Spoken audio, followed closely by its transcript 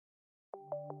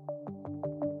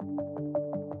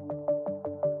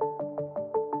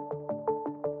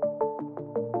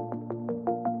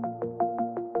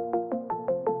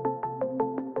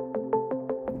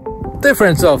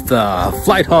difference of the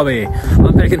flight hobby.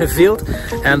 I'm back in the field,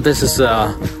 and this is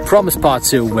promise part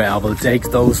 2, where I will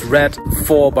take those red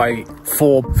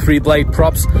 4x4 3-blade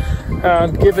props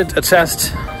and give it a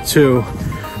test to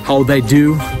how they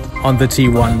do on the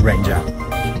T1 Ranger.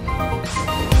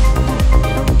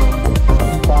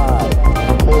 5,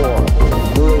 4,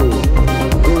 3,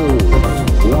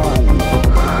 2,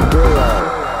 1,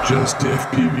 0. Just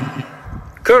FPV.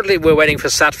 Currently we're waiting for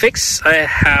SatFix. I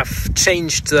have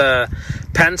changed the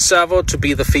pan servo to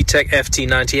be the Fitech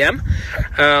FT90M.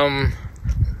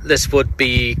 This would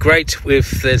be great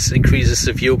if this increases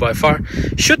the view by far.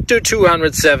 Should do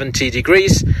 270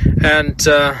 degrees, and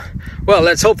well,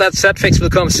 let's hope that SatFix will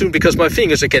come soon, because my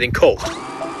fingers are getting cold.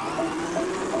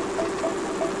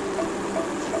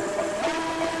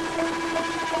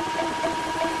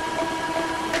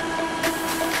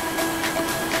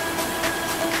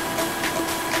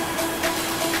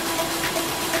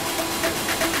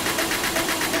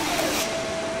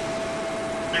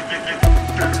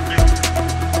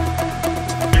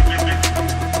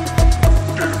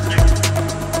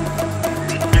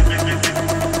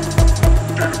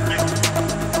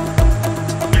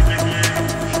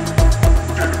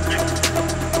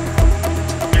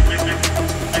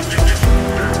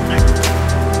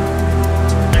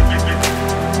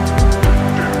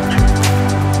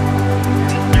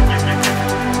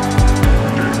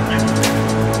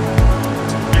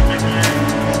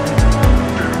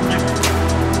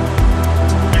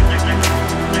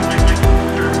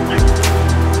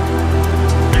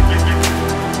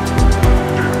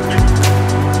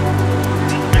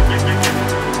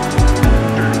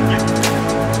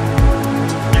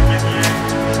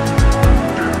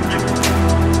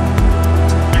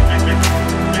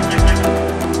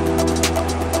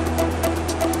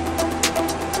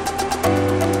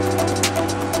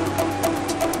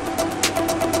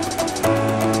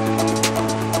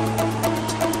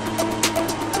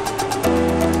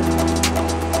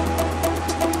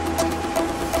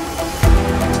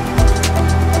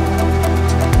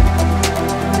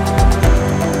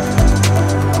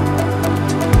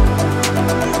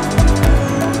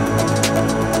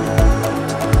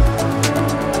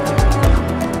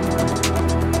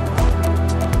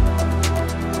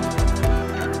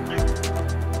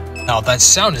 Now that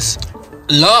sound is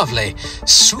lovely,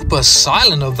 super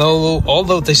silent,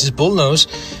 although this is bullnose,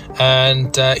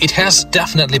 and it has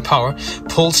definitely power.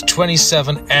 Pulls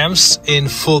 27 amps in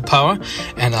full power,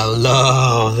 and I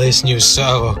love this new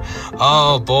servo.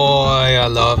 Oh boy, I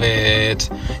love it.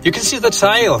 You can see the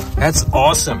tail. That's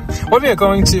awesome. What we are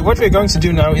going to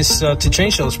do now is to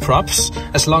change those props,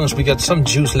 as long as we got some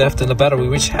juice left in the battery,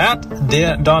 which had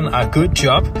done a good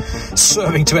job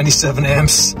serving 27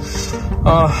 amps.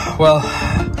 Well,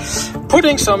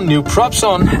 putting some new props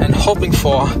on and hoping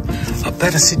for a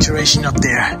better situation up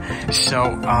there.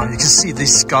 So you can see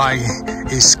this sky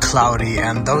is cloudy,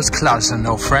 and those clouds are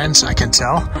no friends, I can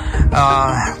tell.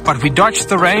 But we dodged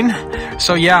the rain,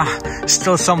 so yeah,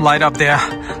 still some light up there.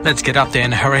 Let's get up there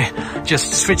in a hurry.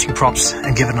 Just switching props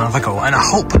and give it another go. And I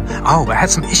hope, I had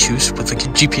some issues with the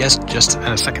GPS just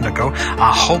a second ago.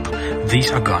 I hope these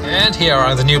are gone. And here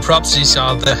are the new props. These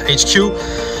are the HQ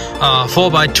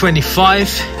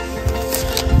 4x25.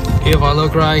 If I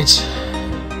look right,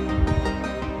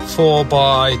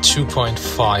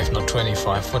 4x2.5, not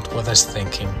 25. What was I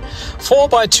thinking?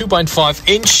 4x2.5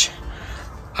 inch.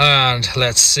 And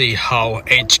let's see how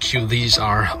HQ these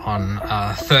are on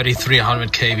a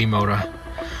 3300 kV motor.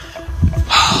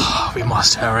 We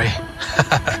must hurry.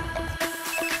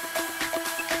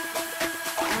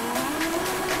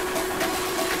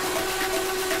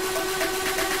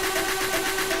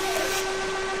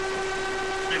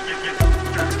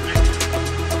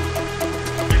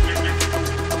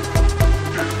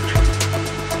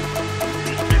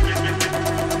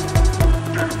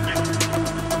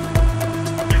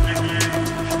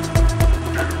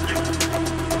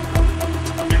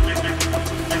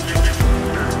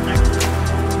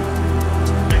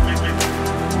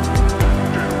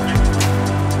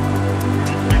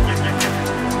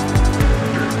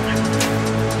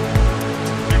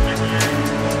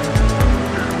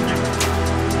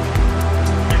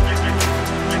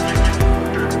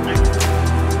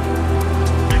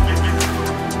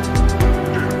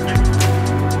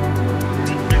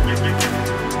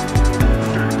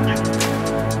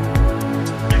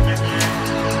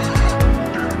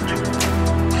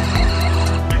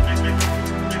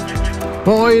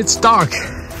 Boy, it's dark,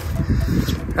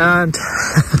 and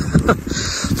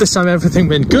this time everything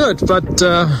went good, but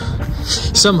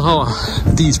somehow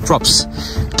these props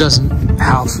doesn't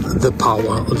have the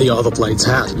power the other blades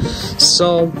had.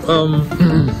 So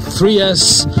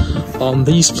 3S on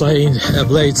these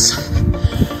blades.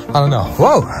 I don't know.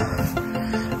 Whoa!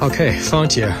 Okay,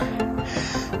 found you.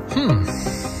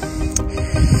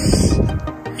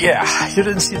 Yeah, you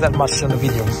didn't see that much on the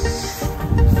video.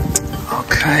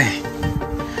 Okay,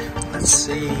 let's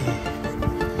see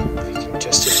if we can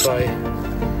justify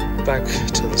back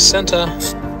to the center.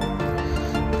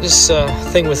 This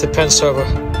thing with the pen server,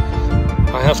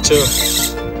 I have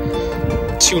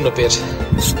to tune a bit.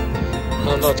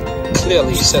 I'm not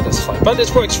clearly satisfied, but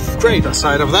it works great.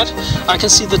 Aside of that, I can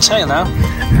see the tail now,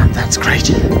 and that's great.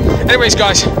 Anyways,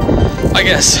 guys, I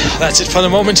guess that's it for the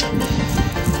moment.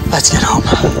 Let's get home. I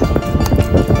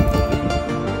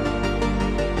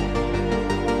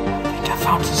think I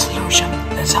found the solution.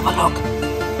 Let's have a look.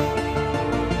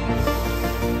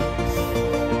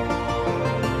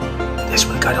 This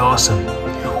will get awesome.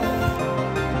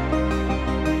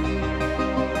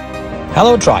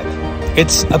 Hello, tribe.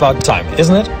 It's about time,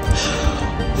 isn't it?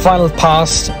 Final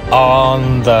pass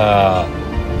on the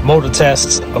motor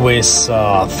test with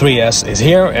 3S is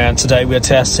here, and today we are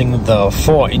testing the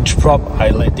 4-inch prop. I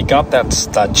lately got that's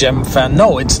the gemfan.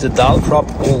 No, it's the Dalprop.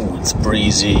 Oh, it's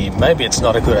breezy. Maybe it's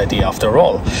not a good idea after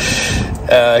all.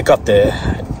 I got the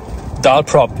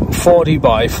Dalprop 40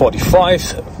 by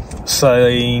 45,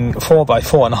 saying 4 by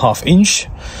 4.5 inch.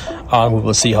 And we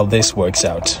will see how this works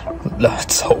out.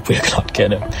 Let's hope we're not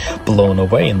getting blown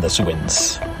away in these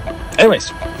winds.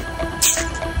 Anyways,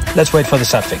 let's wait for the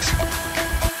sat fix.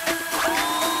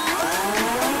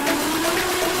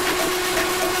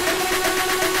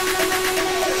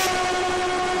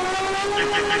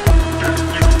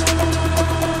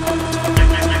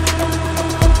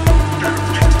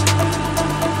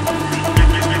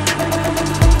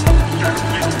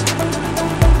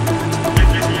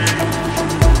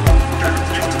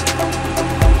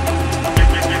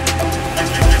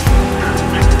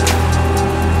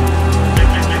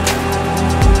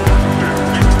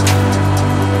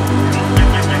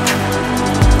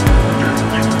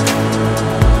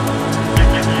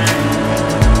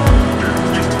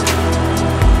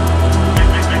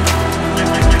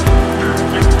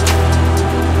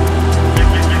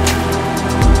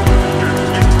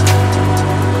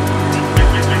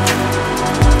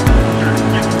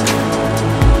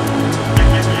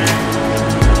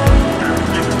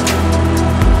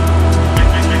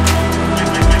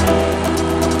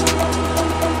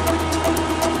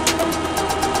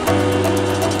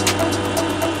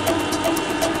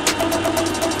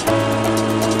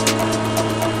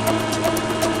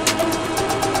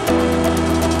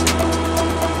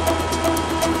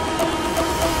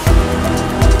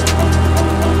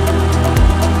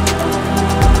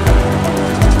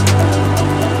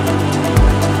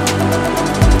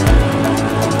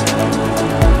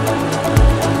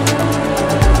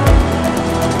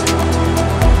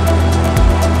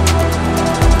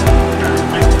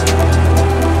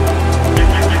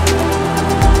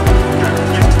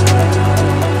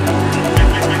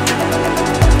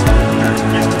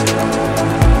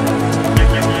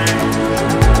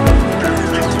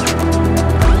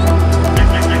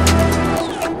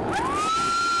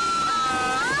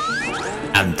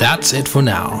 And that's it for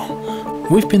now.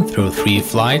 We've been through 3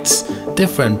 flights,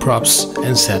 different props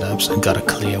and setups, and got a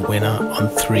clear winner on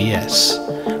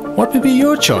 3S. What will be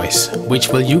your choice? Which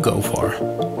will you go for?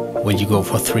 Will you go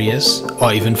for 3S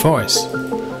or even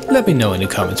 4S? Let me know in the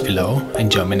comments below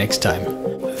and join me next time.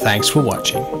 Thanks for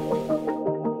watching.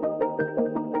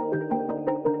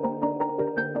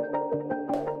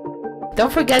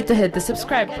 Don't forget to hit the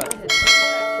subscribe button.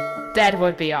 That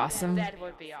would be awesome.